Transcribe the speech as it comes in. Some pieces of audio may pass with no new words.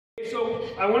So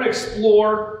I want to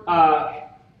explore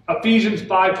Ephesians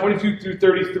 5:22 through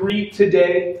 33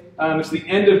 today. It's the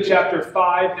end of chapter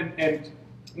 5, and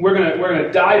we're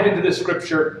gonna dive into this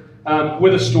scripture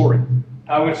with a story.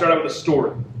 We're going to start out with a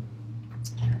story.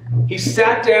 He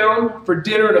sat down for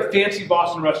dinner at a fancy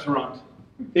Boston restaurant.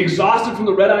 Exhausted from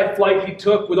the red-eye flight he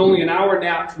took with only an hour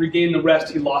nap to regain the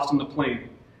rest he lost on the plane.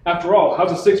 After all,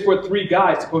 how's a 6'3"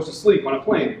 guy supposed to sleep on a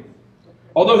plane?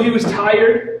 Although he was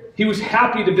tired, he was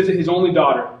happy to visit his only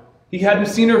daughter. He hadn't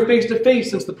seen her face to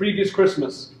face since the previous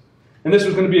Christmas, and this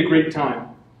was going to be a great time.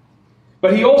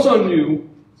 But he also knew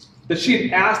that she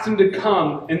had asked him to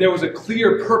come, and there was a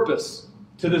clear purpose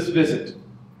to this visit.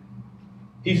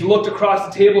 He looked across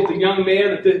the table at the young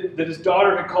man that his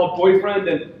daughter had called boyfriend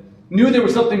and knew there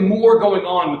was something more going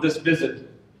on with this visit.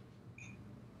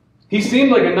 He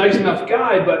seemed like a nice enough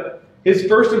guy, but his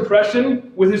first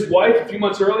impression with his wife a few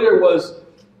months earlier was,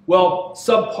 well,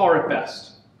 subpar at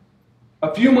best.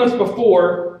 A few months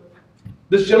before,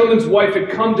 this gentleman's wife had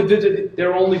come to visit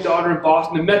their only daughter in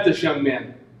Boston and met this young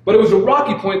man. But it was a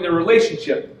rocky point in their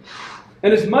relationship.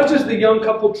 And as much as the young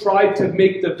couple tried to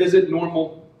make the visit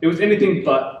normal, it was anything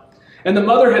but. And the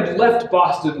mother had left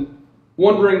Boston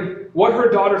wondering what her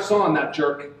daughter saw in that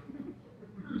jerk.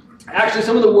 Actually,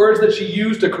 some of the words that she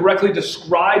used to correctly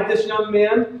describe this young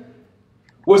man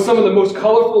was some of the most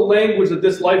colorful language that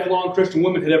this lifelong Christian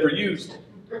woman had ever used.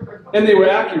 And they were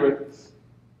accurate.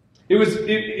 It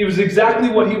was exactly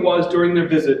what he was during their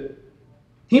visit.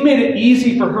 He made it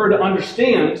easy for her to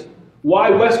understand why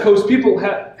West Coast people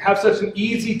have such an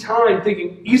easy time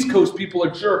thinking East Coast people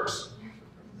are jerks.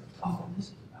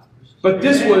 But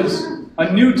this was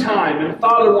a new time, and the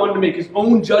father wanted to make his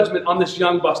own judgment on this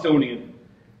young Bostonian.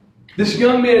 This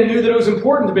young man knew that it was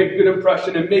important to make a good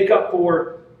impression and make up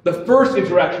for the first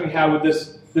interaction he had with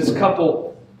this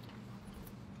couple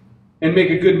and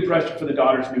make a good impression for the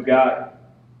daughter's new guy.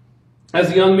 As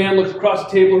the young man looked across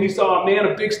the table, he saw a man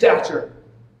of big stature,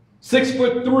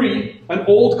 6'3", an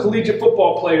old collegiate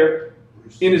football player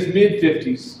in his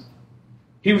mid-50s.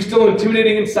 He was still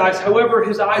intimidating in size. However,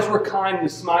 his eyes were kind and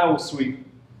his smile was sweet.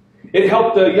 It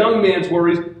helped the young man's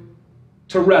worries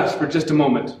to rest for just a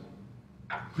moment.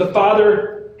 The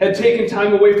father had taken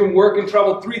time away from work and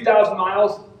traveled 3,000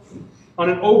 miles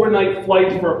on an overnight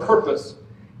flight for a purpose.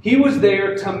 He was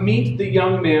there to meet the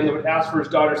young man that would ask for his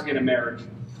daughter's hand in marriage.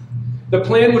 The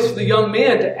plan was for the young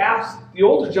man to ask the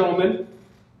older gentleman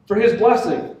for his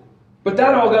blessing. But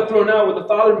that all got thrown out when the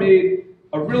father made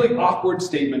a really awkward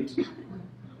statement.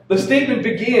 The statement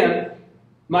began,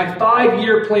 "My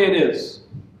 5-year plan is."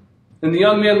 And the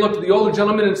young man looked at the older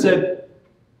gentleman and said,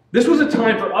 "This was a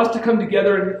time for us to come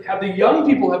together and have the young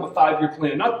people have a 5-year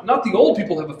plan, not the old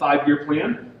people have a 5-year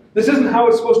plan. This isn't how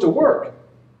it's supposed to work."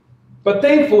 But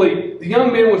thankfully, the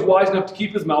young man was wise enough to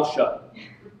keep his mouth shut.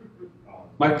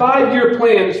 "My 5-year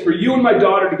plan is for you and my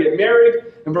daughter to get married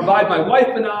and provide my wife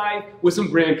and I with some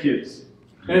grandkids."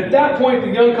 And at that point, the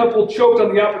young couple choked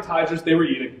on the appetizers they were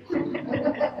eating.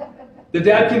 The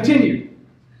dad continued,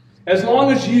 "As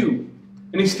long as you,"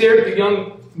 and he stared at the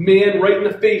young man right in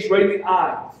the face, right in the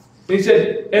eye, and he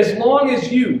said, "As long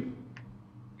as you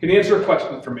can answer a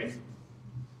question for me."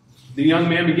 The young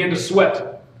man began to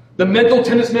sweat. The mental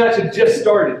tennis match had just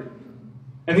started.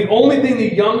 And the only thing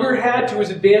the younger had to his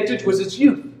advantage was his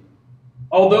youth.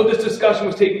 Although this discussion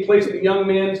was taking place in the young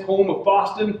man's home of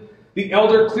Boston, the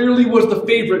elder clearly was the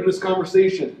favorite in this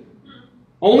conversation.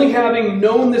 Only having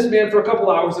known this man for a couple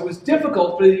hours, it was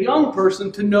difficult for the young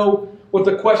person to know what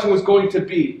the question was going to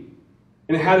be.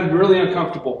 And it had him really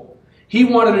uncomfortable. He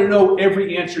wanted to know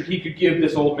every answer he could give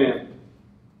this old man.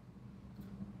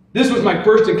 This was my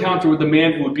first encounter with the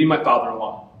man who would be my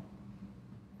father-in-law.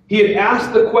 He had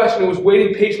asked the question and was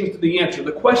waiting patiently for the answer.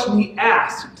 The question he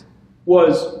asked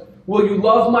was, "Will you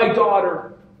love my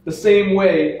daughter the same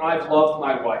way I've loved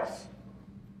my wife?"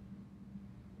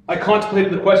 I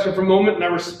contemplated the question for a moment and I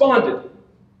responded.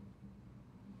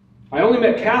 "I only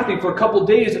met Kathy for a couple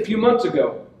days a few months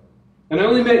ago. And I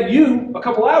only met you a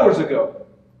couple hours ago.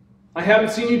 I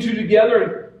haven't seen you two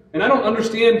together and I don't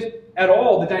understand at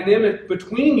all the dynamic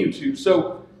between you two.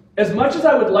 So as much as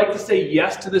I would like to say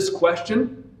yes to this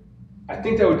question, I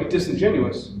think that would be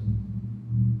disingenuous."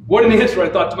 What an answer, I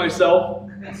thought to myself.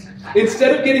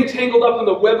 Instead of getting tangled up in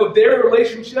the web of their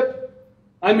relationship,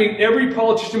 I made every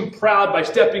politician proud by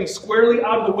stepping squarely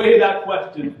out of the way of that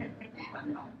question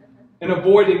and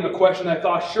avoiding a question I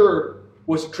thought sure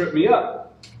was to trip me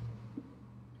up.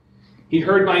 He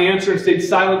heard my answer and stayed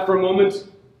silent for a moment.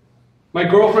 My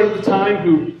girlfriend at the time,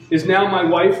 who is now my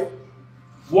wife,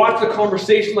 watched the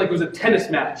conversation like it was a tennis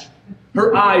match,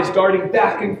 her eyes darting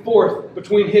back and forth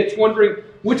between hits, wondering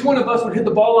which one of us would hit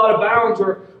the ball out of bounds,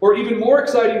 or even more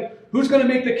exciting, who's going to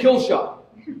make the kill shot?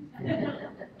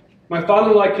 My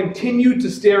father-in-law continued to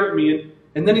stare at me,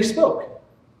 and then he spoke.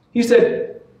 He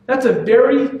said, "That's a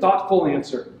very thoughtful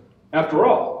answer. After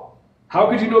all, how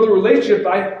could you know the relationship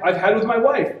I've had with my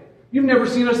wife? You've never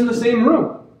seen us in the same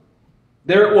room."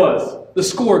 There it was. The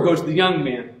score goes to the young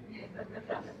man.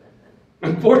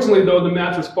 Unfortunately, though, the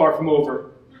match was far from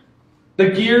over. The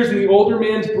gears in the older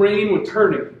man's brain were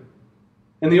turning,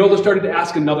 and the older started to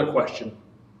ask another question.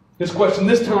 His question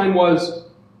this time was,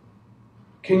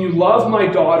 "Can you love my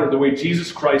daughter the way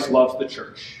Jesus Christ loves the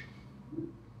church?"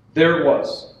 There it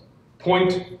was.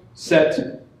 Point,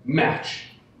 set,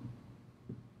 match.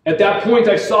 At that point,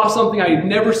 I saw something I had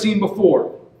never seen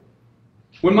before.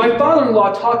 When my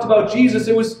father-in-law talked about Jesus,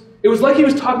 it was like he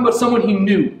was talking about someone he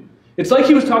knew. It's like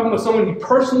he was talking about someone he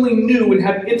personally knew and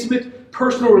had an intimate,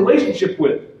 personal relationship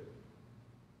with.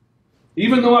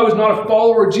 Even though I was not a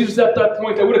follower of Jesus at that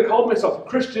point, I would have called myself a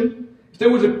Christian.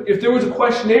 If there was a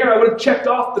questionnaire, I would have checked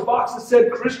off the box that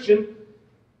said Christian.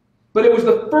 But it was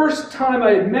the first time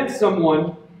I had met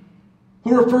someone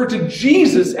who referred to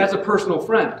Jesus as a personal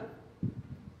friend.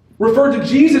 Referred to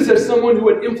Jesus as someone who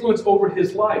had influence over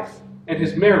his life and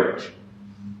his marriage.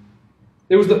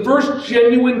 It was the first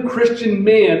genuine Christian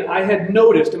man I had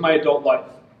noticed in my adult life.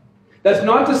 That's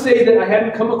not to say that I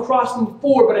hadn't come across him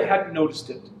before, but I hadn't noticed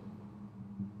it.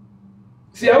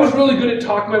 See, I was really good at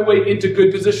talking my way into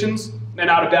good positions and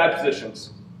out of bad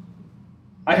positions.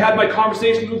 I had my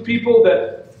conversations with people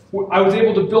that I was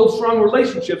able to build strong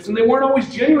relationships, and they weren't always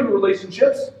genuine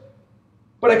relationships,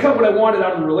 but I got what I wanted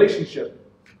out of the relationship.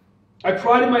 I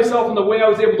prided myself in the way I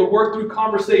was able to work through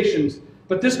conversations,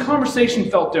 but this conversation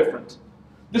felt different.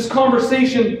 This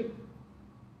conversation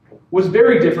was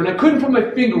very different. I couldn't put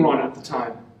my finger on it at the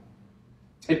time.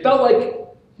 It felt like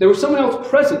there was someone else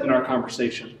present in our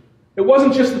conversation. It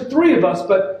wasn't just the three of us,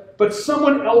 but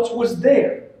someone else was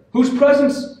there, whose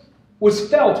presence was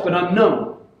felt but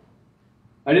unknown.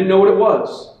 I didn't know what it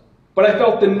was, but I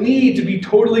felt the need to be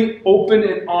totally open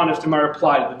and honest in my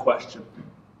reply to the question.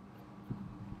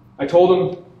 I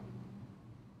told him,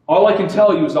 "All I can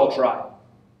tell you is I'll try."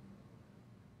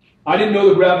 I didn't know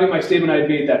the gravity of my statement I had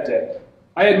made that day.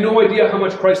 I had no idea how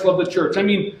much Christ loved the church. I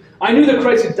mean, I knew that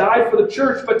Christ had died for the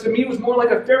church, but to me it was more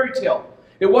like a fairy tale.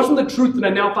 It wasn't the truth that I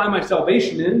now find my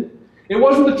salvation in. It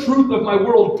wasn't the truth of my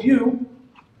worldview.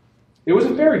 It was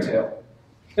a fairy tale.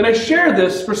 And I share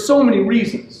this for so many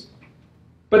reasons.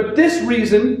 But this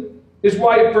reason is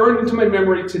why it burned into my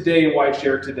memory today and why I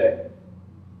share it today.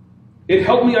 It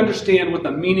helped me understand what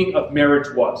the meaning of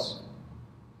marriage was.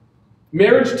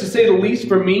 Marriage, to say the least,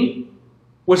 for me,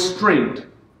 was strained.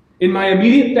 In my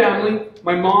immediate family,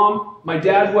 my mom, my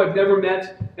dad, who I've never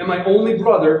met, and my only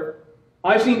brother,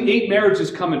 I've seen 8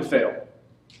 marriages come and fail.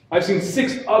 I've seen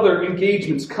 6 other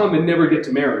engagements come and never get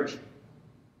to marriage.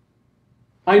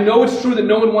 I know it's true that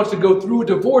no one wants to go through a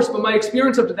divorce, but my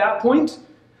experience up to that point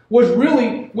was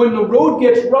really, when the road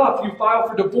gets rough, you file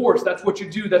for divorce. That's what you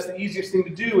do. That's the easiest thing to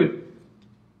do.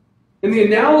 And the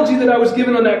analogy that I was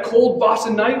given on that cold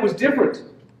Boston night was different.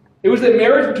 It was that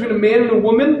marriage between a man and a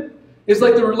woman is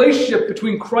like the relationship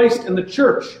between Christ and the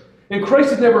church. And Christ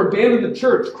has never abandoned the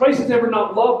church. Christ has never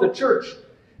not loved the church.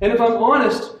 And if I'm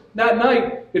honest, that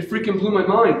night, it freaking blew my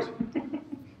mind.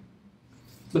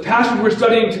 The passage we're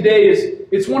studying today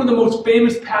it's one of the most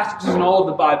famous passages in all of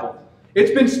the Bible.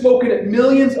 It's been spoken at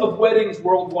millions of weddings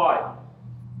worldwide.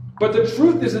 But the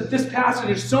truth is that this passage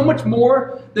is so much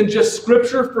more than just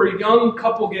scripture for a young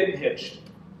couple getting hitched.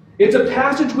 It's a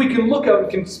passage we can look at and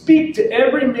can speak to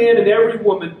every man and every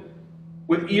woman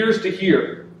with ears to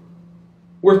hear.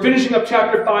 We're finishing up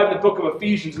chapter 5 of the book of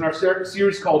Ephesians in our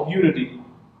series called Unity.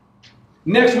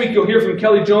 Next week you'll hear from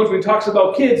Kelly Jones when he talks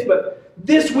about kids, but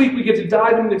this week we get to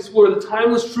dive in and explore the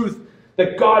timeless truth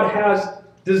that God has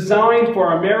designed for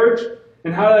our marriage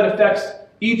and how that affects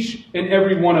each and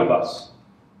every one of us.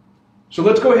 So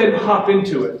let's go ahead and hop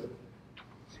into it.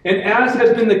 And as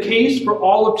has been the case for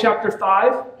all of chapter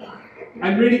 5,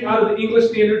 I'm reading out of the English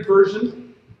Standard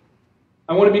Version.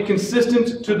 I want to be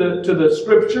consistent to the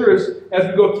scripture as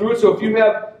we go through it. So if you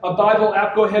have a Bible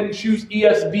app, go ahead and choose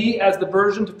ESV as the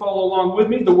version to follow along with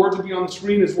me. The words will be on the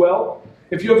screen as well.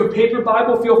 If you have a paper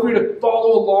Bible, feel free to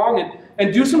follow along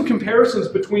and do some comparisons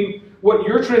between what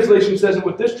your translation says and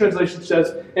what this translation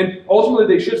says. And ultimately,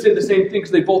 they should say the same thing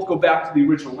because they both go back to the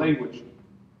original language.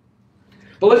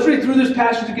 But let's read through this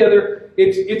passage together.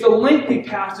 It's a lengthy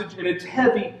passage and it's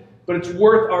heavy, but it's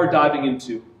worth our diving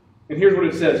into. And here's what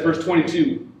it says, verse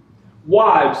 22.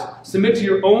 Wives, submit to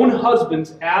your own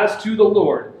husbands as to the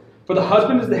Lord. For the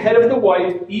husband is the head of the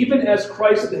wife, even as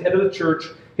Christ is the head of the church,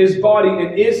 his body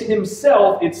and is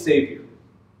himself its Savior.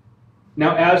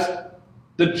 Now, as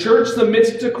the church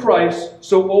submits to Christ,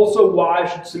 so also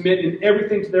wives should submit in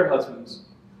everything to their husbands.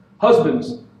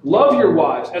 Husbands, love your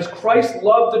wives, as Christ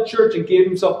loved the church and gave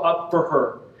himself up for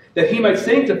her, that he might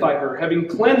sanctify her, having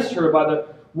cleansed her by the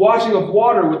washing of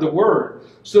water with the word,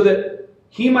 so that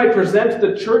he might present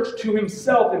the church to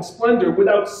himself in splendor,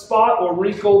 without spot or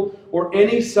wrinkle or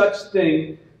any such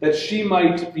thing, that she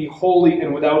might be holy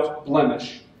and without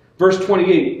blemish. Verse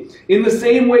 28, in the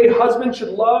same way, husbands should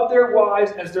love their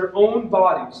wives as their own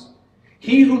bodies.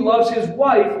 He who loves his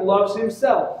wife loves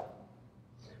himself.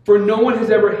 For no one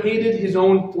has ever hated his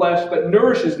own flesh, but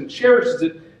nourishes and cherishes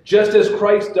it, just as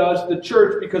Christ does the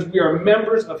church, because we are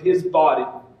members of his body.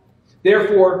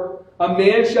 Therefore, a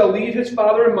man shall leave his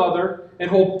father and mother, and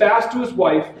hold fast to his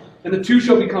wife, and the two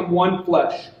shall become one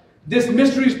flesh. This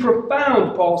mystery is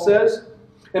profound, Paul says,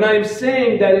 and I am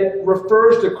saying that it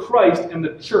refers to Christ and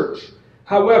the church.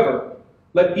 However,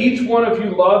 let each one of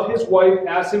you love his wife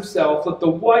as himself. Let the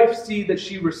wife see that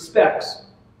she respects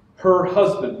her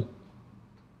husband.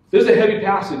 This is a heavy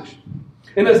passage.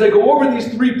 And as I go over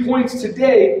these 3 points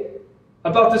today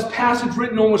about this passage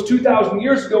written almost 2,000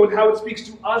 years ago and how it speaks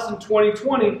to us in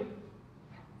 2020,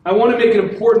 I want to make an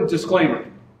important disclaimer.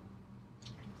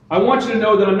 I want you to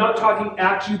know that I'm not talking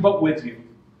at you, but with you.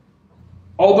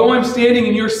 Although I'm standing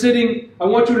and you're sitting, I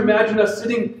want you to imagine us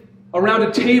sitting around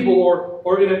a table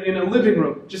or in a living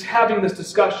room, just having this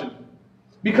discussion.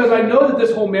 Because I know that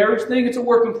this whole marriage thing, it's a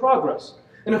work in progress.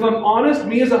 And if I'm honest,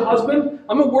 me as a husband,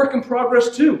 I'm a work in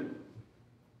progress too.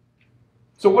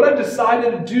 So what I've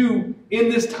decided to do in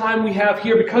this time we have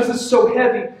here, because it's so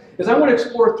heavy, is I want to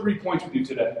explore 3 points with you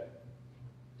today.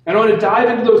 And I want to dive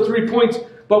into those 3 points,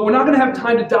 but we're not going to have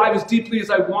time to dive as deeply as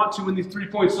I want to in these 3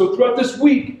 points. So throughout this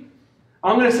week,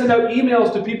 I'm going to send out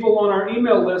emails to people on our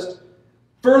email list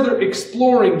further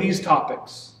exploring these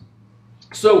topics.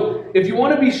 So if you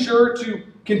want to be sure to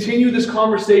continue this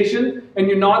conversation and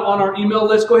you're not on our email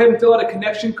list, go ahead and fill out a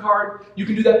connection card. You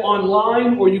can do that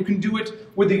online, or you can do it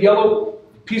with the yellow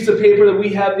piece of paper that we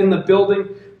have in the building.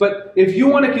 But if you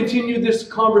want to continue this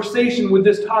conversation with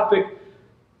this topic,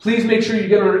 please make sure you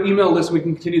get on our email list so we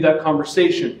can continue that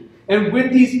conversation. And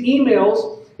with these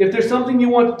emails, if there's something you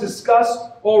want to discuss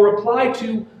or reply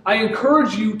to, I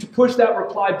encourage you to push that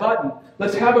reply button.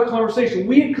 Let's have a conversation.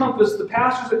 We at Compass, the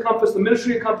pastors at Compass, the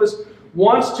ministry at Compass,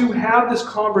 wants to have this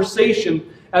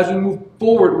conversation as we move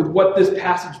forward with what this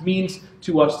passage means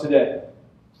to us today.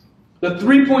 The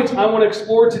 3 points I want to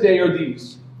explore today are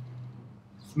these: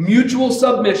 mutual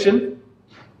submission,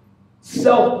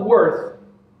 self-worth,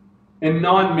 and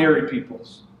non-married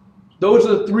peoples. Those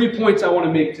are the 3 points I want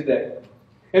to make today.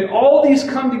 And all these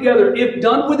come together, if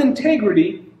done with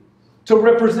integrity, to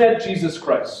represent Jesus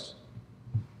Christ.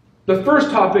 The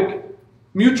first topic,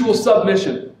 mutual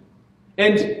submission.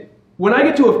 And when I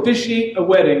get to officiate a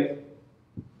wedding,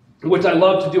 which I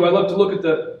love to do, I love to look at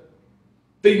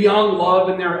the young love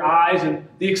in their eyes and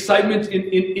the excitement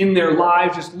in their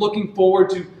lives, just looking forward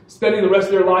to spending the rest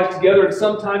of their lives together. And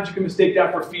sometimes you can mistake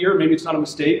that for fear. Maybe it's not a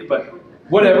mistake, but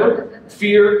whatever.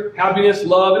 Fear, happiness,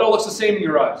 love, it all looks the same in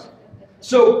your eyes.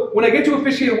 So when I get to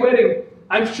officiate a wedding,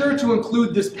 I'm sure to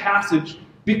include this passage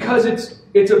because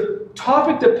it's a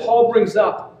topic that Paul brings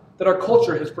up that our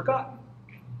culture has forgotten.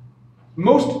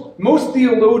 Most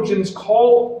theologians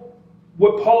call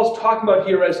what Paul's talking about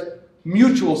here as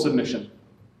mutual submission.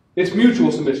 It's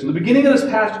mutual submission. The beginning of this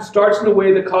passage starts in a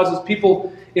way that causes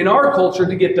people in our culture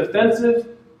to get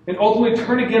defensive and ultimately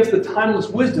turn against the timeless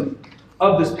wisdom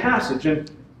of this passage.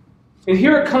 And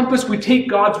here at Compass, we take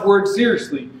God's word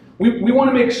seriously. We want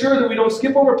to make sure that we don't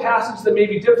skip over passages that may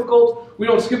be difficult. We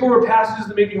don't skip over passages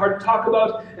that may be hard to talk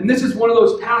about. And this is one of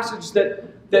those passages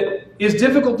that is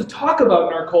difficult to talk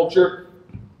about in our culture,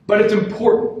 but it's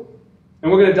important.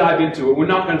 And we're going to dive into it. We're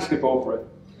not going to skip over it.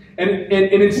 And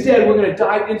instead, we're going to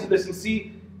dive into this and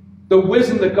see the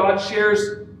wisdom that God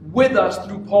shares with us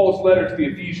through Paul's letter to the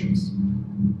Ephesians.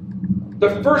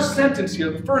 The first sentence here,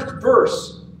 the first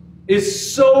verse,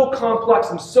 is so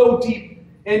complex and so deep,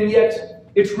 and yet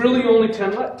it's really only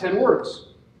 10 words.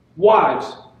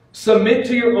 Wives, submit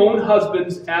to your own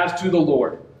husbands as to the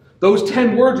Lord. Those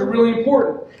 10 words are really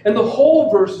important. And the whole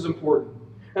verse is important.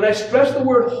 And I stress the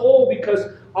word whole because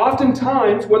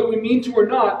oftentimes, whether we mean to or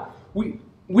not,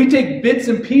 we take bits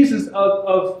and pieces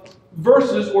of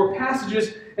verses or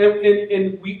passages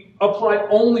and we apply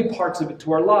only parts of it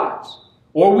to our lives.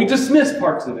 Or we dismiss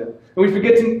parts of it. And we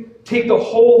forget to take the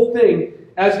whole thing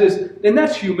as it is. And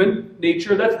that's human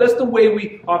nature. That's the way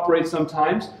we operate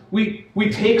sometimes. We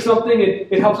take something and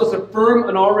it helps us affirm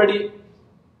an already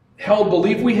held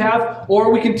belief we have,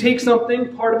 or we can take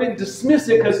something, part of it, and dismiss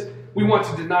it because we want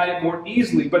to deny it more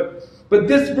easily. But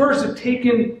this verse, if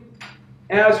taken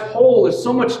as whole, is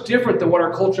so much different than what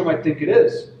our culture might think it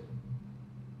is.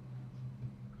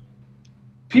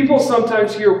 People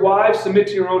sometimes hear, wives, submit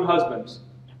to your own husbands,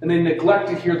 and they neglect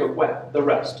to hear the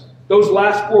rest. Those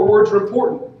last 4 words are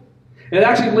important. And it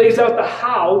actually lays out the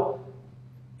how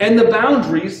and the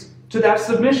boundaries to that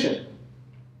submission.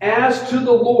 As to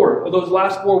the Lord, are those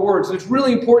last 4 words. And it's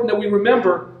really important that we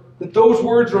remember that those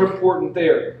words are important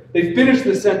there. They finish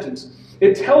the sentence.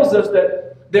 It tells us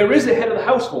that there is a head of the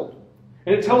household.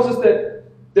 And it tells us that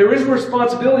there is a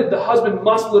responsibility that the husband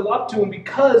must live up to. And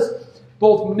because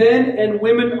both men and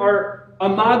women are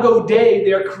imago Dei,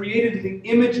 they are created in the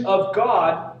image of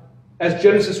God, as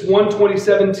Genesis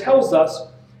 1:27 tells us,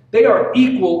 they are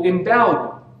equal in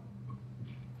value.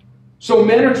 So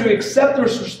men are to accept the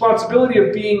responsibility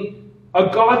of being a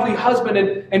godly husband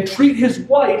and treat his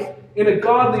wife in a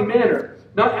godly manner,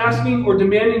 not asking or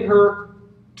demanding her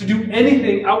to do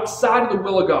anything outside of the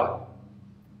will of God.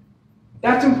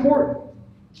 That's important.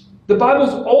 The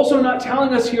Bible's also not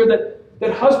telling us here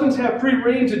that husbands have free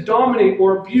rein to dominate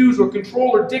or abuse or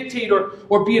control or dictate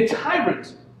or be a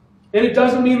tyrant. And it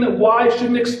doesn't mean that wives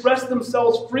shouldn't express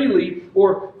themselves freely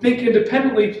or think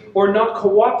independently or not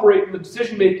cooperate in the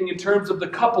decision-making in terms of the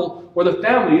couple or the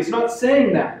family. It's not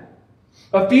saying that.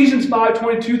 Ephesians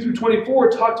 5:22 through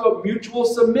 24 talks about mutual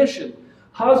submission.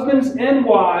 Husbands and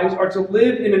wives are to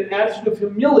live in an attitude of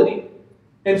humility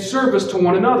and service to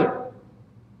one another.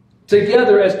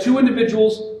 Together as 2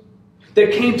 individuals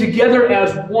that came together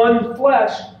as one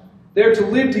flesh, they're to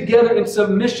live together in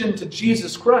submission to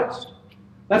Jesus Christ.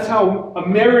 That's how a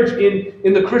marriage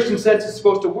in the Christian sense is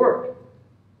supposed to work.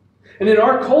 And in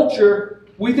our culture,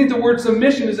 we think the word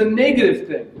submission is a negative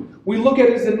thing. We look at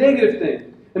it as a negative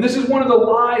thing. And this is one of the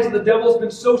lies that the devil's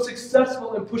been so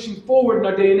successful in pushing forward in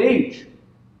our day and age.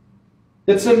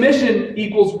 That submission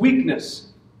equals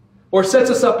weakness, or sets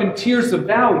us up in tiers of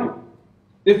value.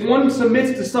 If one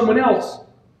submits to someone else,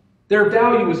 their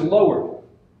value is lowered.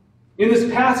 In this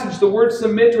passage, the word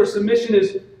submit or submission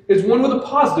is one with a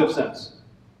positive sense.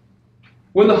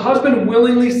 When the husband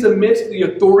willingly submits to the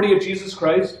authority of Jesus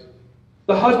Christ,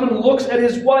 the husband looks at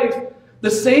his wife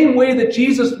the same way that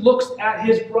Jesus looks at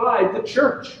his bride, the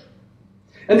church.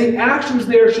 And the actions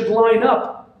there should line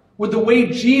up with the way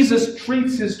Jesus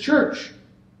treats his church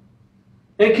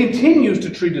and continues to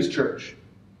treat his church.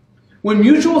 When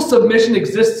mutual submission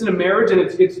exists in a marriage and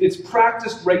it's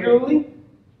practiced regularly,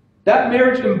 that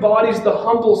marriage embodies the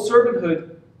humble servanthood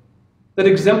that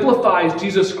exemplifies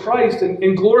Jesus Christ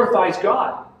and glorifies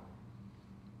God.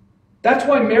 That's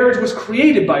why marriage was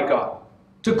created by God,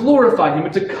 to glorify Him.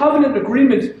 It's a covenant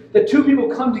agreement that 2 people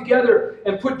come together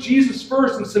and put Jesus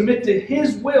first and submit to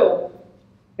His will,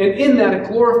 and in that it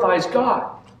glorifies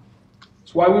God.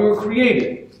 That's why we were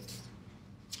created.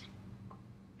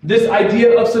 This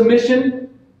idea of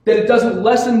submission, that it doesn't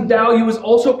lessen value, is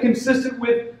also consistent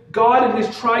with God and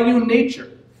His triune nature.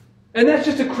 And that's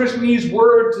just a Christianese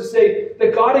word to say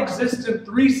that God exists in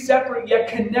 3 separate yet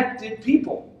connected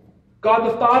people.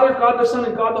 God the Father, God the Son,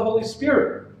 and God the Holy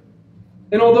Spirit.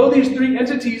 And although these 3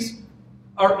 entities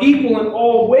are equal in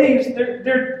all ways,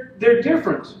 they're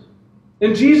different.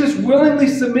 And Jesus willingly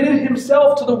submitted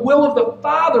Himself to the will of the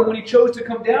Father when He chose to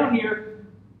come down here,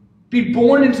 be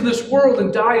born into this world,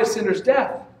 and die a sinner's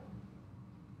death.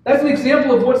 That's an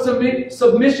example of what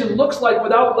submission looks like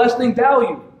without lessening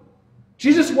value.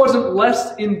 Jesus wasn't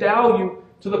less in value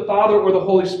to the Father or the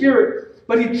Holy Spirit,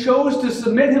 but He chose to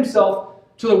submit Himself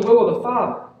to the will of the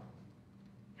Father.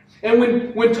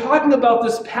 And when talking about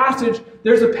this passage,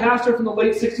 there's a pastor from the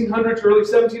late 1600s, early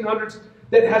 1700s,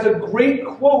 that has a great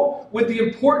quote with the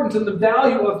importance and the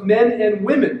value of men and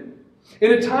women.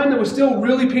 In a time that was still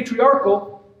really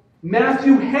patriarchal,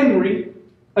 Matthew Henry,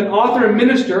 an author and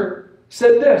minister,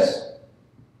 said this: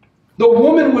 "The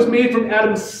woman was made from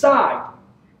Adam's side.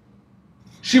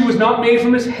 She was not made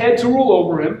from his head to rule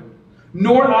over him,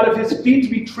 nor out of his feet to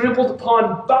be trampled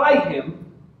upon by him,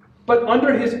 but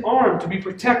under his arm to be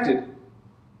protected,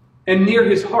 and near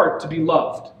his heart to be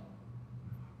loved."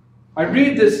 I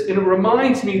read this and it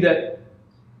reminds me that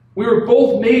we were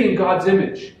both made in God's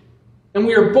image, and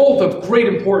we are both of great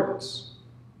importance.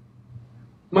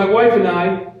 My wife and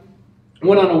I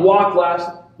went on a walk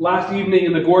last evening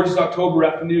in the gorgeous October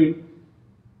afternoon,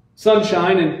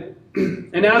 sunshine,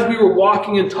 and as we were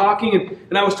walking and talking,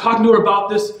 and I was talking to her about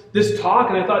this talk,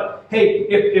 and I thought, hey,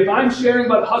 if I'm sharing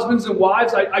about husbands and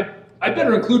wives, I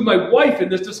better include my wife in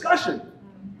this discussion.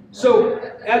 So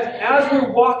as we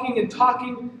were walking and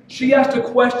talking, she asked a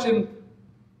question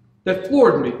that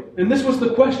floored me. And this was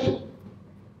the question: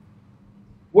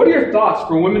 what are your thoughts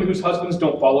for women whose husbands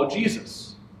don't follow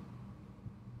Jesus?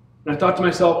 And I thought to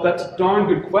myself, that's a darn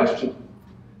good question.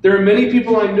 There are many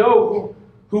people I know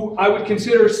who I would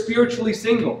consider spiritually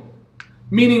single,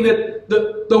 meaning that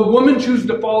the woman chooses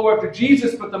to follow after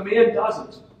Jesus, but the man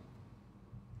doesn't.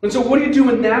 And so what do you do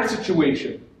in that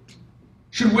situation?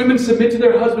 Should women submit to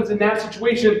their husbands in that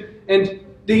situation? And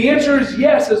the answer is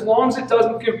yes, as long as it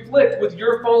doesn't conflict with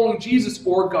your following Jesus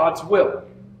or God's will.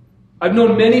 I've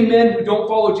known many men who don't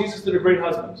follow Jesus that are great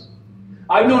husbands.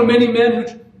 I've known many men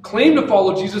who claim to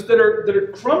follow Jesus that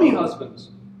are crummy husbands.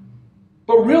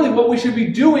 But really what we should be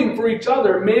doing for each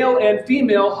other, male and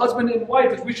female, husband and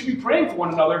wife, is we should be praying for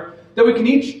one another that we can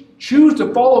each choose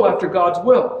to follow after God's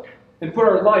will and put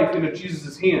our life into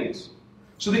Jesus' hands.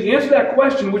 So the answer to that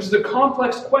question, which is a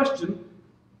complex question,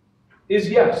 is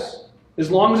yes, as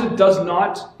long as it does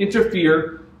not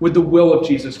interfere with the will of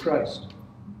Jesus Christ.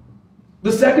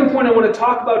 The second point I want to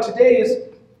talk about today is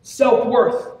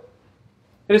self-worth.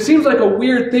 And it seems like a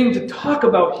weird thing to talk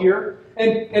about here.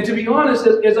 And to be honest,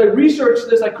 as I researched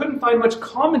this, I couldn't find much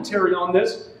commentary on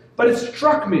this, but it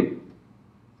struck me.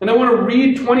 And I want to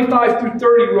read 25 through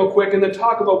 30 real quick and then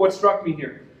talk about what struck me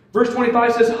here. Verse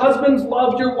 25 says, "Husbands,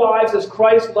 love your wives as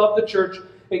Christ loved the church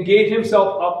and gave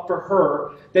himself up for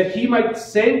her, that he might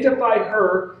sanctify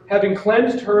her, having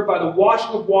cleansed her by the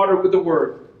washing of water with the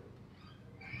word,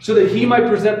 so that he might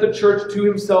present the church to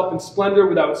himself in splendor,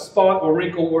 without spot or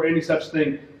wrinkle or any such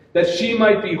thing, that she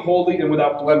might be holy and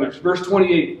without blemish." Verse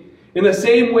 28, "In the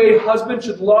same way, husbands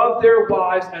should love their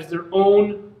wives as their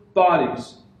own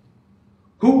bodies.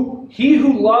 He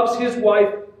who loves his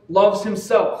wife loves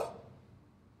himself.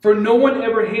 For no one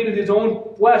ever hated his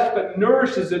own flesh, but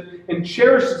nourishes it and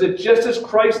cherishes it, just as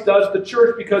Christ does the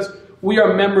church, because we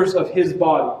are members of his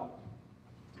body."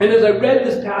 And as I read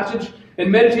this passage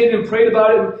and meditated and prayed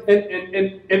about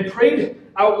it and prayed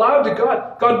out loud to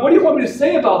God, "God, what do you want me to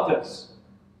say about this?"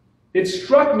 It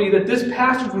struck me that this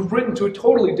passage was written to a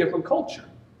totally different culture.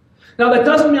 Now, that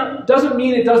doesn't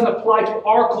mean it doesn't apply to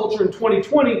our culture in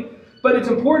 2020, but it's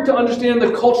important to understand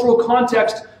the cultural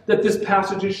context that this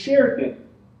passage is shared in.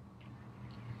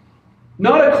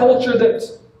 Not a culture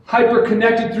that's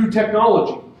hyper-connected through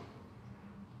technology.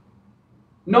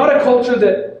 Not a culture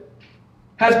that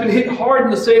has been hit hard in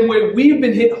the same way we've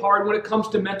been hit hard when it comes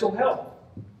to mental health.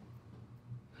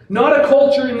 Not a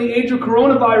culture in the age of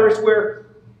coronavirus where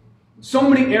so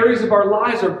many areas of our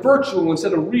lives are virtual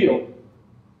instead of real.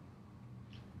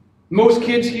 Most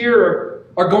kids here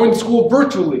are going to school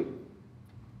virtually.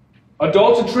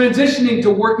 Adults are transitioning to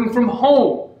working from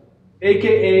home,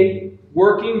 aka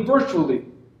working virtually.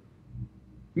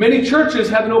 Many churches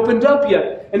haven't opened up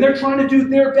yet, and they're trying to do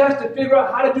their best to figure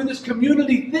out how to do this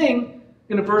community thing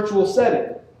in a virtual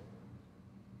setting.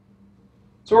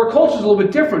 So our culture is a little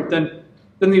bit different than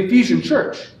the Ephesian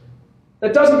church.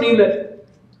 That doesn't mean that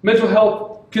mental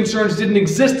health concerns didn't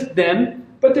exist then,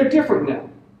 but they're different now.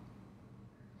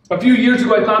 A few years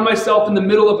ago, I found myself in the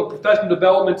middle of a professional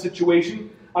development situation.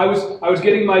 I was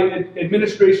getting my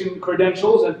administration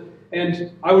credentials,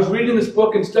 and I was reading this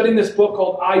book and studying this book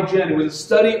called iGen. It was a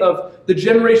study of the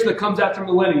generation that comes after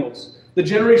millennials. The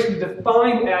generation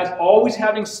defined as always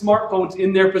having smartphones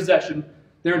in their possession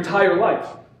their entire life.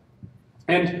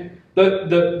 And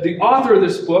the author of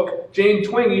this book, Jane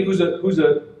Twenge, who's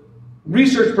a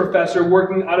research professor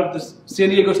working out of the San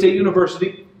Diego State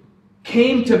University,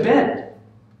 came to Bend.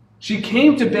 She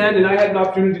came to Bend, and I had an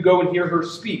opportunity to go and hear her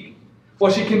speak.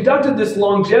 Well, she conducted this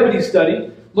longevity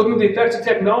study looking at the effects of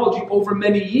technology over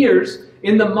many years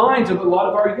in the minds of a lot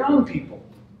of our young people.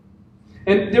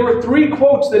 And there were 3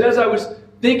 quotes that as I was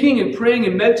thinking and praying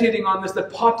and meditating on this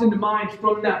that popped into mind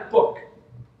from that book.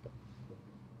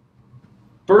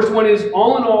 First one is,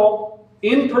 all in all,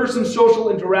 in-person social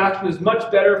interaction is much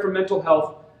better for mental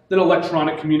health than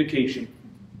electronic communication.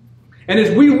 And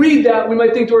as we read that, we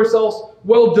might think to ourselves,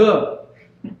 well, duh.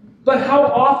 But how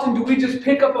often do we just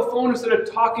pick up a phone instead of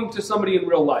talking to somebody in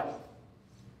real life?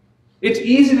 It's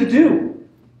easy to do,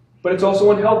 but it's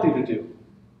also unhealthy to do.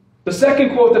 The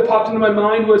second quote that popped into my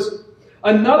mind was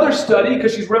another study,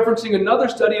 because she's referencing another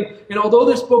study, and although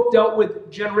this book dealt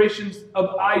with generations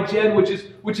of iGen,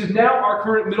 which is now our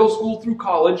current middle school through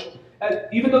college,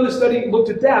 even though the study looked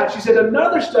at that, she said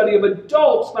another study of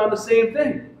adults found the same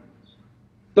thing.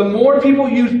 The more people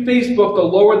use Facebook, the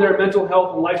lower their mental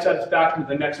health and life satisfaction at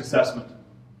the next assessment.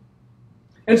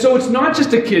 And so it's not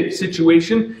just a kid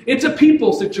situation, it's a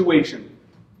people situation.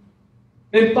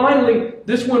 And finally,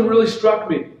 this one really struck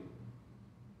me.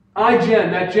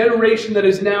 iGen, that generation that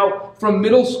is now from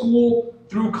middle school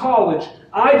through college,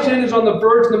 iGen is on the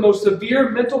verge of the most severe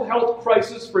mental health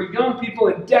crisis for young people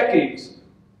in decades.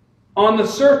 On the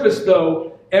surface,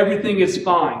 though, everything is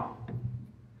fine.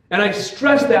 And I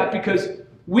stress that because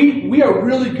we are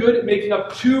really good at making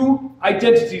up two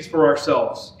identities for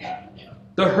ourselves.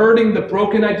 The hurting, the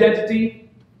broken identity,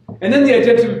 and then the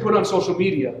identity we put on social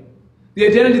media. The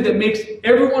identity that makes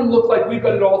everyone look like we've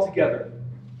got it all together.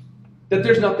 That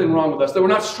there's nothing wrong with us, that we're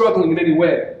not struggling in any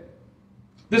way.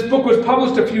 This book was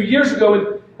published a few years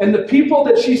ago, and the people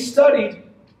that she studied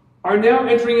are now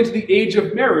entering into the age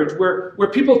of marriage, where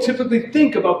people typically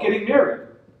think about getting married.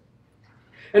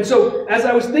 And so, as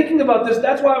I was thinking about this,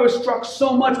 that's why I was struck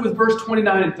so much with verse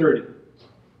 29 and 30.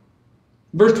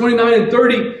 Verse 29 and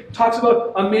 30 talks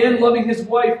about a man loving his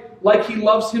wife like he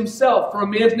loves himself, for a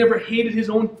man's never hated his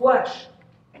own flesh.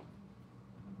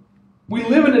 We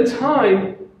live in a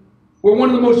time where one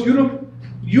of the most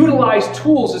utilized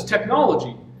tools is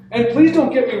technology. And please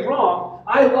don't get me wrong,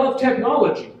 I love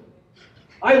technology.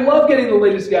 I love getting the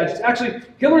latest gadgets. Actually,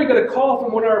 Hillary got a call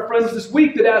from one of our friends this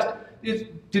week that asked,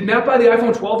 did Matt buy the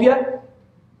iPhone 12 yet?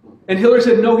 And Hillary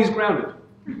said, no, he's grounded.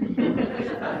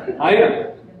 I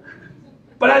am.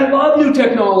 But I love new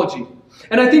technology.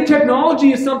 And I think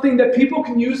technology is something that people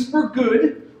can use for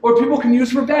good or people can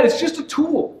use for bad. It's just a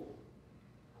tool.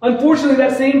 Unfortunately,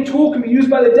 that same tool can be used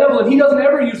by the devil, and he doesn't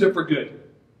ever use it for good.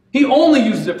 He only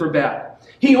uses it for bad.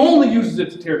 He only uses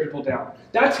it to tear people down.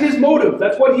 That's his motive.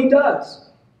 That's what he does.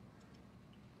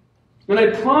 And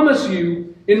I promise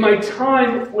you, in my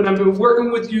time when I've been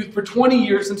working with youth for 20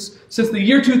 years, since the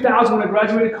year 2000 when I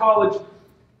graduated college,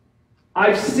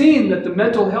 I've seen that the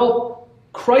mental health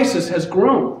crisis has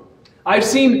grown. I've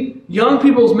seen young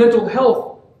people's mental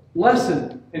health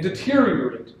lessen and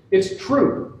deteriorate. It's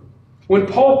true. When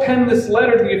Paul penned this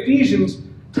letter to the Ephesians,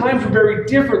 times were very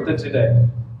different than today.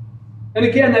 And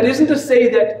again, that isn't to say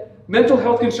that mental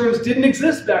health concerns didn't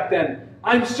exist back then.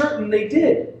 I'm certain they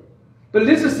did. But it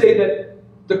is to say that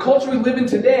the culture we live in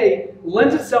today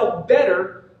lends itself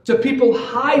better to people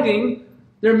hiding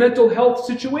their mental health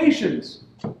situations.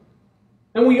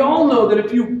 And we all know that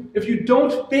if you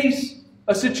don't face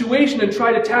a situation and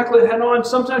try to tackle it head on,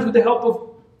 sometimes with the help of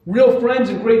real friends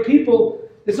and great people,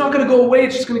 it's not going to go away,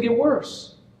 it's just going to get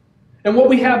worse. And what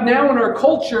we have now in our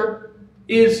culture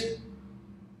is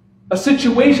a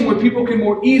situation where people can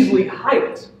more easily hide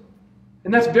it.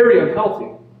 And that's very unhealthy.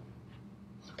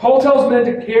 Paul tells men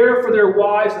to care for their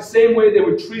wives the same way they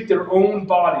would treat their own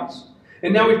bodies.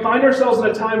 And now we find ourselves in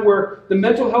a time where the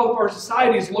mental health of our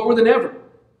society is lower than ever.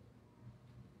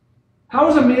 How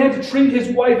is a man to treat his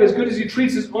wife as good as he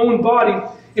treats his own body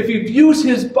if he views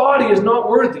his body as not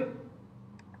worthy?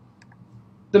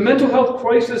 The mental health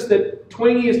crisis that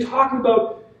Twenge is talking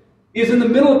about is in the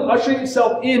middle of ushering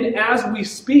itself in as we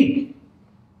speak.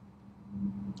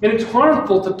 And it's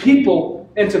harmful to people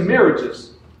and to marriages.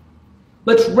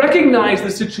 Let's recognize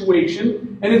the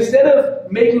situation, and instead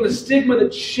of making the stigma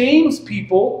that shames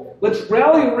people, let's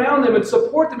rally around them and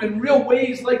support them in real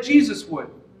ways like Jesus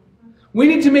would. We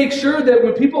need to make sure that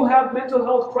when people have mental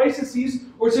health crises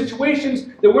or situations,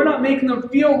 that we're not making them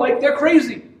feel like they're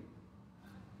crazy.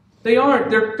 They aren't.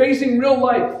 They're facing real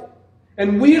life.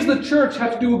 And we as the church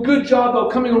have to do a good job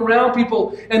of coming around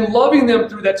people and loving them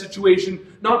through that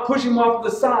situation, not pushing them off to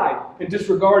the side and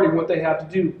disregarding what they have to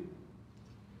do.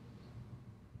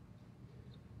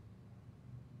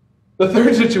 The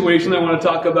third situation I want to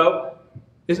talk about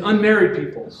is unmarried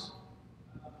peoples.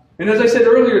 And as I said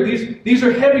earlier, these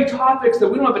are heavy topics that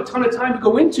we don't have a ton of time to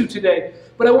go into today,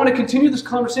 but I want to continue this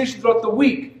conversation throughout the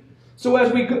week. So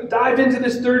as we dive into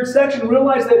this third section,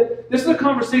 realize that this is a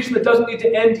conversation that doesn't need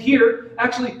to end here.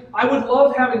 Actually, I would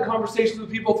love having conversations with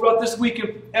people throughout this week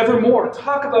and evermore.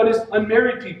 Talk about is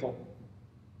unmarried people.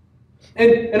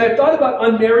 And I thought about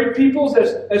unmarried peoples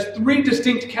as three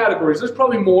distinct categories. There's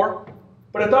probably more,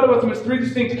 but I thought about them as three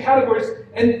distinct categories.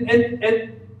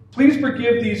 And please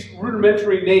forgive these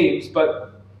rudimentary names,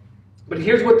 but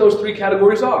here's what those three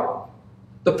categories are.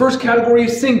 The first category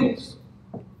is singles.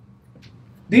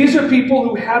 These are people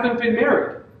who haven't been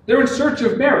married. They're in search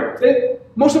of marriage.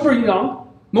 Most of them are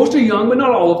young. Most are young, but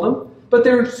not all of them. But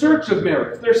they're in search of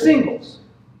marriage. They're singles.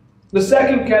 The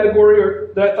second category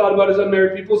that I thought about as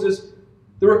unmarried peoples is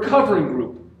the recovering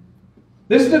group.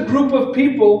 This is a group of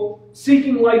people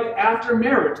seeking life after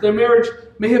marriage. Their marriage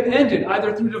may have ended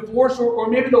either through divorce or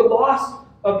maybe the loss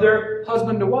of their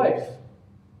husband or wife.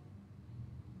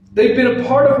 They've been a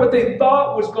part of what they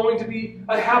thought was going to be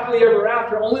a happily ever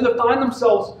after, only to find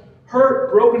themselves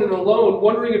hurt, broken, and alone,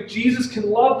 wondering if Jesus can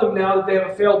love them now that they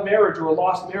have a failed marriage or a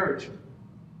lost marriage.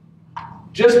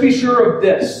 Just be sure of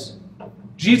this.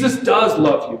 Jesus does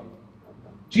love you.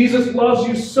 Jesus loves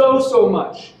you so, so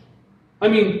much. I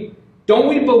mean, don't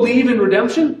we believe in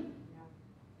redemption?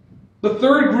 The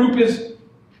third group is,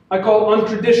 I call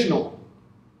untraditional.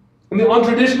 And the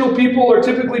untraditional people are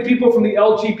typically people from the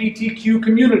LGBTQ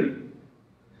community.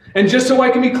 And just so I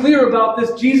can be clear about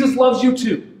this, Jesus loves you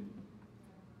too.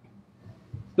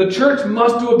 The church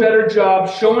must do a better job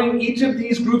showing each of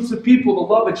these groups of people the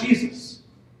love of Jesus.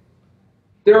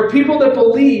 There are people that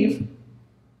believe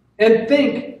and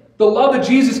think the love of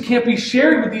Jesus can't be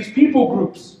shared with these people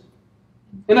groups.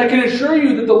 And I can assure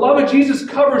you that the love of Jesus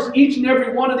covers each and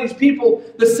every one of these people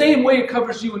the same way it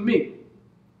covers you and me.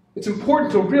 It's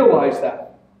important to realize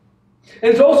that. And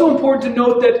it's also important to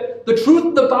note that the truth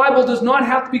of the Bible does not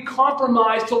have to be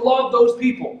compromised to love those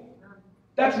people.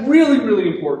 That's really, really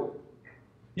important.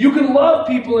 You can love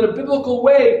people in a biblical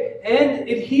way and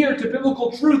adhere to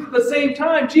biblical truth at the same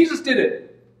time. Jesus did it.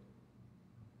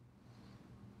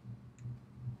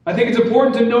 I think it's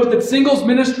important to note that singles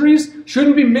ministries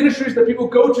shouldn't be ministries that people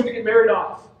go to get married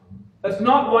off. That's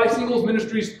not why singles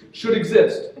ministries should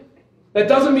exist. That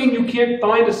doesn't mean you can't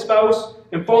find a spouse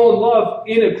and fall in love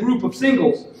in a group of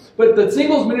singles. But the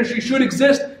singles ministry should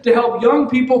exist to help young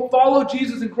people follow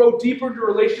Jesus and grow deeper into a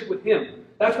relationship with Him.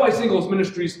 That's why singles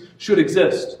ministries should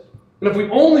exist. And if we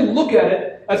only look at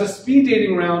it as a speed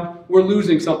dating round, we're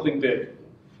losing something big.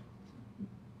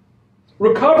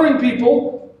 Recovering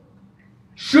people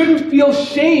shouldn't feel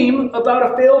shame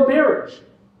about a failed marriage.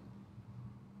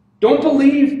 Don't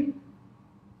believe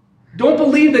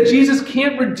that Jesus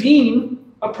can't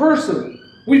redeem a person.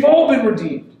 We've all been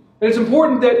redeemed. And it's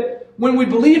important that when we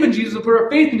believe in Jesus and put our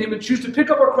faith in Him and choose to pick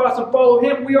up our cross and follow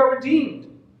Him, we are redeemed.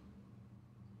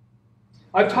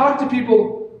 I've talked to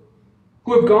people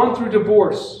who have gone through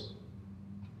divorce,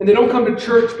 and they don't come to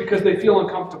church because they feel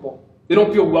uncomfortable. They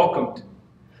don't feel welcomed.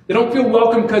 They don't feel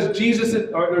welcome because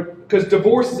because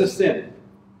divorce is a sin.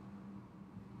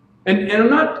 And I'm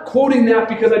not quoting that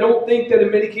because I don't think that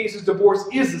in many cases divorce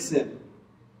is a sin.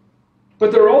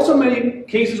 But there are also many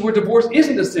cases where divorce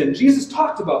isn't a sin. Jesus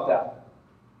talked about that.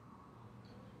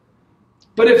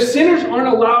 But if sinners aren't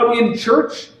allowed in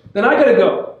church, then I got to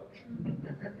go.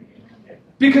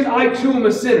 Because I too am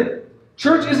a sinner.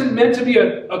 Church isn't meant to be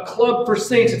a club for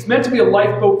saints. It's meant to be a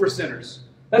lifeboat for sinners.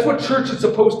 That's what church is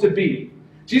supposed to be.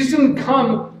 Jesus didn't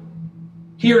come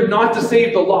here not to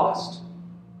save the lost.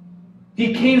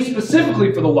 He came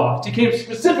specifically for the lost. He came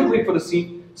specifically for the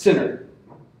sinner.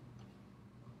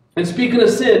 And speaking of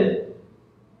sin,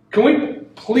 can we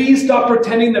please stop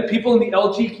pretending that people in the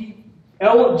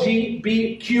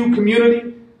LGBTQ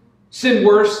community sin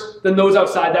worse than those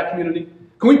outside that community?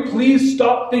 Can we please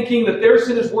stop thinking that their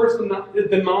sin is worse than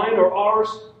mine or ours?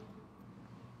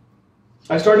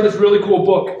 I started this really cool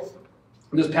book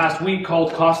this past week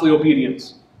called Costly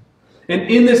Obedience. And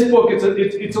in this book,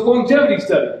 it's a longevity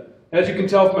study. As you can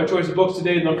tell from my choice of books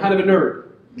today, I'm kind of a nerd.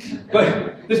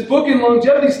 But this book in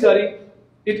longevity study,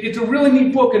 it's a really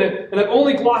neat book, and I've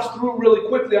only glossed through it really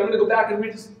quickly. I'm going to go back and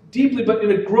read this deeply, but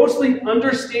in a grossly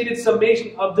understated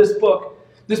summation of this book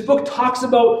talks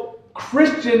about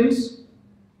Christians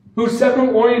whose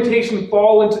sexual orientation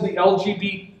fall into the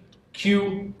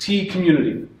LGBTQT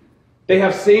community. They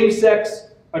have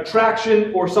same-sex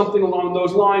attraction or something along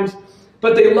those lines,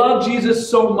 but they love Jesus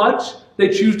so much they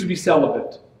choose to be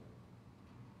celibate.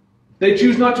 They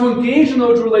choose not to engage in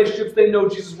those relationships they know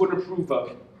Jesus would approve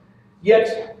of.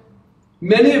 Yet,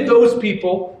 many of those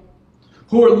people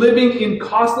who are living in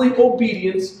costly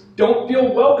obedience don't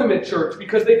feel welcome at church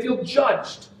because they feel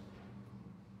judged.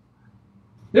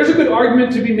 There's a good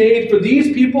argument to be made for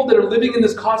these people that are living in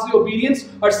this costly obedience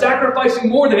are sacrificing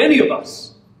more than any of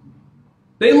us.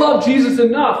 They love Jesus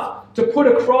enough to put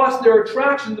across their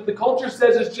attraction that the culture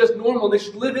says is just normal and they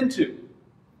should live into.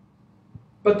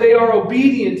 But they are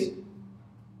obedient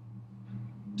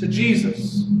to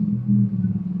Jesus.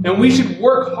 And we should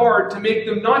work hard to make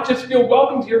them not just feel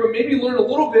welcomed here, but maybe learn a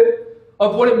little bit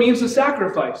of what it means to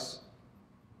sacrifice.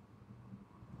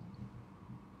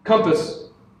 Compass.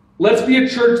 Let's be a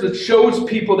church that shows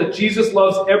people that Jesus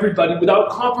loves everybody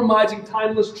without compromising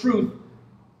timeless truth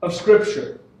of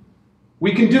Scripture.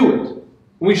 We can do it. And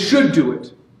we should do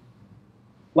it.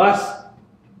 Last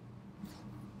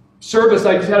service,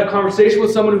 I just had a conversation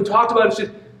with someone who talked about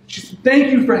it. She said,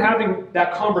 thank you for having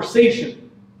that conversation.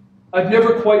 I've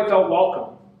never quite felt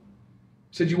welcome.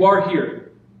 She said, you are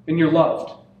here and you're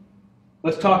loved.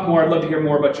 Let's talk more. I'd love to hear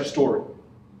more about your story.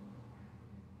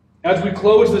 As we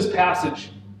close this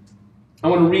passage, I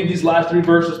want to read these last three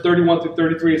verses, 31 through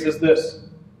 33. It says this.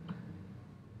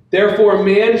 Therefore a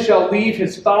man shall leave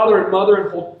his father and mother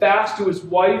and hold fast to his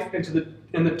wife, and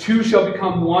the two shall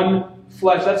become one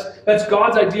flesh. That's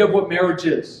God's idea of what marriage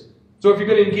is. So if you're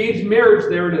going to engage in marriage,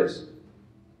 there it is.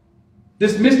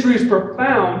 This mystery is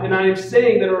profound, and I am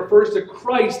saying that it refers to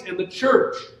Christ and the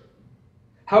church.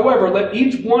 However, let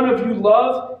each one of you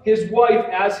love his wife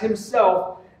as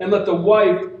himself, and let the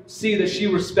wife see that she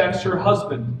respects her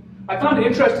husband. I found it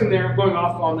interesting there, I'm going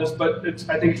off on this, but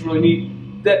I think it's really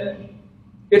neat, that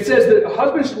it says that a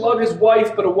husband should love his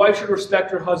wife, but a wife should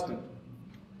respect her husband.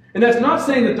 And that's not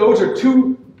saying that those are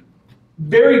two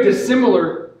very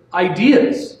dissimilar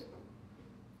ideas.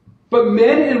 But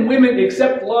men and women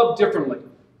accept love differently.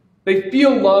 They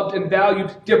feel loved and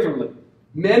valued differently.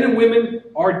 Men and women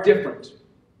are different.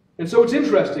 And so it's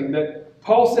interesting that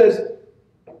Paul says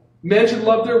men should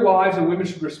love their wives and women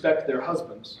should respect their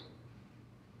husbands.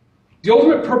 The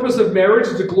ultimate purpose of marriage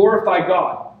is to glorify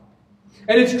God.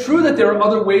 And it's true that there are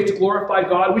other ways to glorify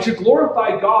God. We should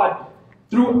glorify God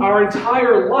through our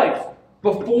entire life,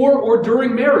 before or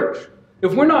during marriage.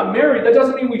 If we're not married, that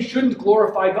doesn't mean we shouldn't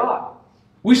glorify God.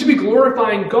 We should be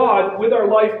glorifying God with our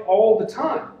life all the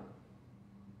time.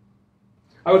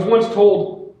 I was once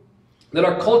told that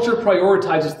our culture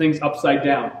prioritizes things upside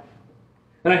down.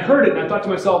 And I heard it and I thought to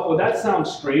myself, well, that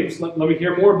sounds strange. Let me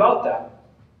hear more about that.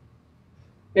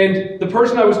 And the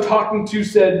person I was talking to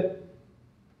said,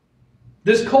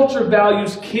 this culture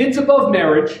values kids above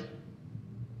marriage,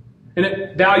 and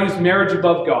it values marriage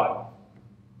above God.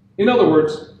 In other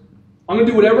words, I'm going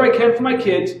to do whatever I can for my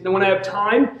kids, and when I have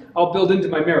time, I'll build into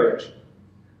my marriage. And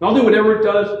I'll do whatever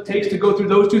it takes to go through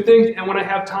those two things, and when I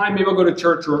have time, maybe I'll go to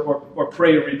church or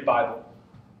pray or read the Bible.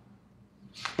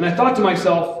 And I thought to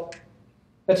myself,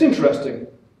 that's interesting.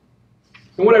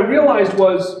 And what I realized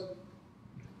was,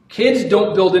 kids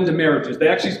don't build into marriages. They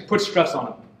actually put stress on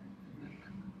them.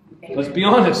 Let's be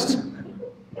honest.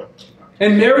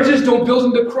 And marriages don't build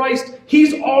into Christ.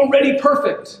 He's already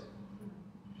perfect.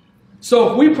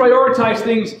 So if we prioritize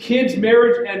things, kids,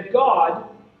 marriage, and God,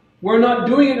 we're not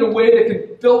doing it in a way that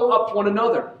can fill up one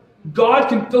another. God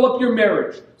can fill up your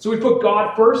marriage. So we put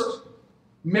God first,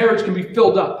 marriage can be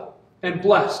filled up and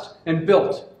blessed and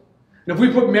built. And if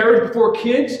we put marriage before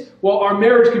kids, well, our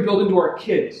marriage can build into our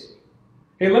kids.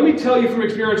 Hey, let me tell you from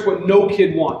experience what no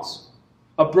kid wants.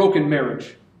 A broken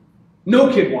marriage.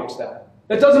 No kid wants that.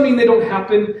 That doesn't mean they don't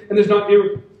happen and there's not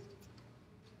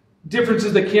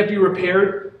differences that can't be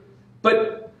repaired.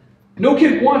 But no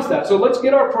kid wants that. So let's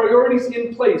get our priorities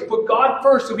in place. Put God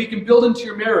first so He can build into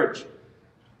your marriage.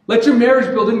 Let your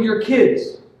marriage build into your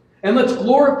kids. And let's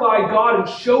glorify God and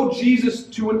show Jesus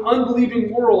to an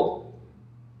unbelieving world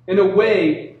in a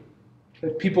way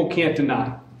that people can't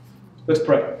deny. Let's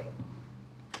pray.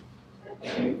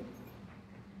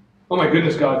 Oh my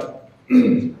goodness, God.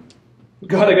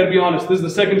 God, I got to be honest. This is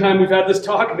the second time we've had this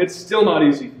talk, and it's still not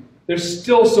easy. There's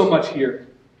still so much here.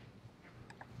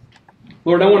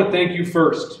 Lord, I want to thank you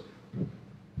first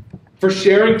for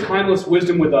sharing timeless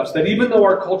wisdom with us that even though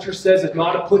our culture says it's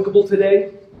not applicable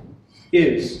today,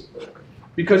 is.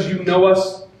 Because you know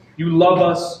us, you love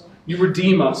us, you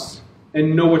redeem us,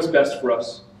 and know what's best for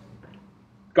us.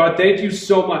 God, thank you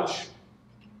so much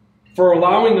for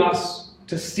allowing us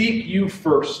to seek you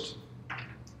first.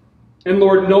 And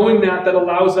Lord, knowing that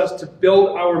allows us to build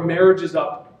our marriages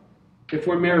up if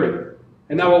we're married.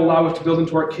 And that will allow us to build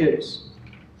into our kids.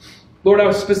 Lord,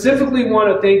 I specifically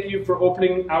want to thank you for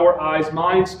opening our eyes,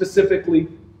 mine specifically,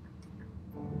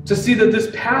 to see that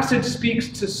this passage speaks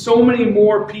to so many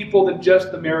more people than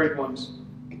just the married ones.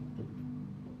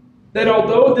 That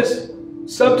although this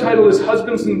subtitle is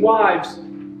Husbands and Wives,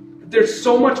 there's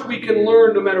so much we can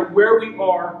learn no matter where we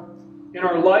are in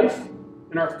our life,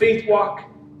 in our faith walk,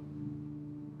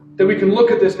 that we can look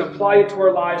at this and apply it to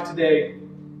our lives today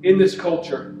in this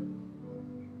culture.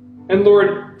 And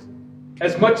Lord,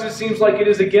 as much as it seems like it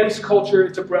is against culture,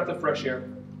 it's a breath of fresh air.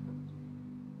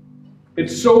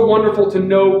 It's so wonderful to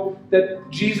know that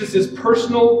Jesus is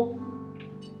personal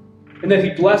and that He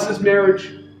blesses marriage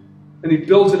and He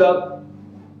builds it up.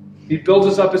 He builds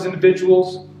us up as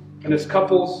individuals and as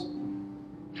couples.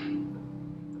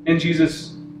 And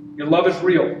Jesus, your love is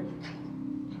real.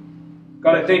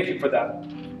 God, I thank you for that.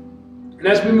 And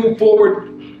as we move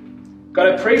forward, God,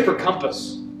 I pray for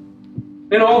Compass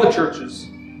in all the churches,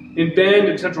 in Bend,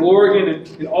 in Central Oregon, and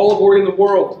in all of Oregon, the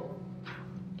world,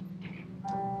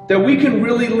 that we can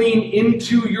really lean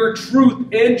into your truth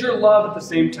and your love at the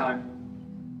same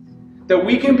time. That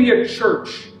we can be a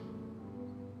church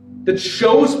that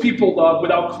shows people love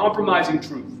without compromising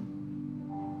truth.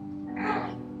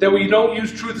 That we don't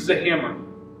use truth as a hammer,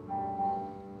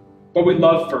 but we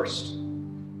love first.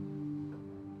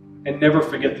 And never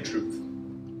forget the truth.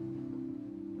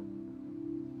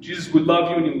 Jesus, we love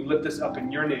you and we lift this up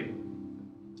in your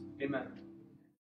name. Amen.